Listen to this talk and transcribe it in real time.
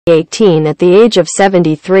2018 at the age of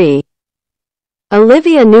 73.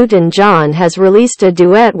 Olivia Newton-John has released a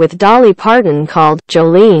duet with Dolly Parton called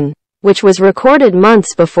Jolene, which was recorded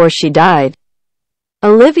months before she died.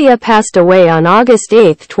 Olivia passed away on August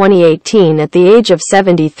 8, 2018 at the age of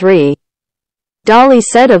 73. Dolly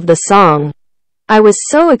said of the song, "I was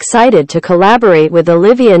so excited to collaborate with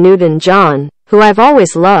Olivia Newton-John, who I've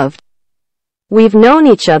always loved. We've known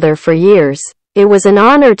each other for years. It was an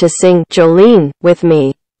honor to sing Jolene with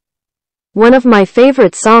me. One of my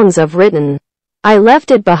favorite songs I've written. I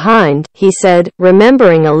left it behind," he said,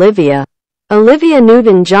 remembering Olivia. Olivia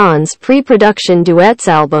Newton-John's pre-production duets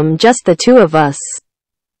album Just the Two of Us.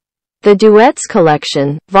 The Duets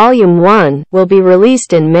Collection, Volume 1, will be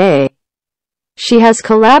released in May. She has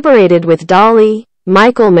collaborated with Dolly,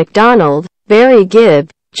 Michael McDonald, Barry Gibb,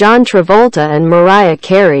 John Travolta and Mariah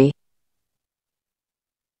Carey.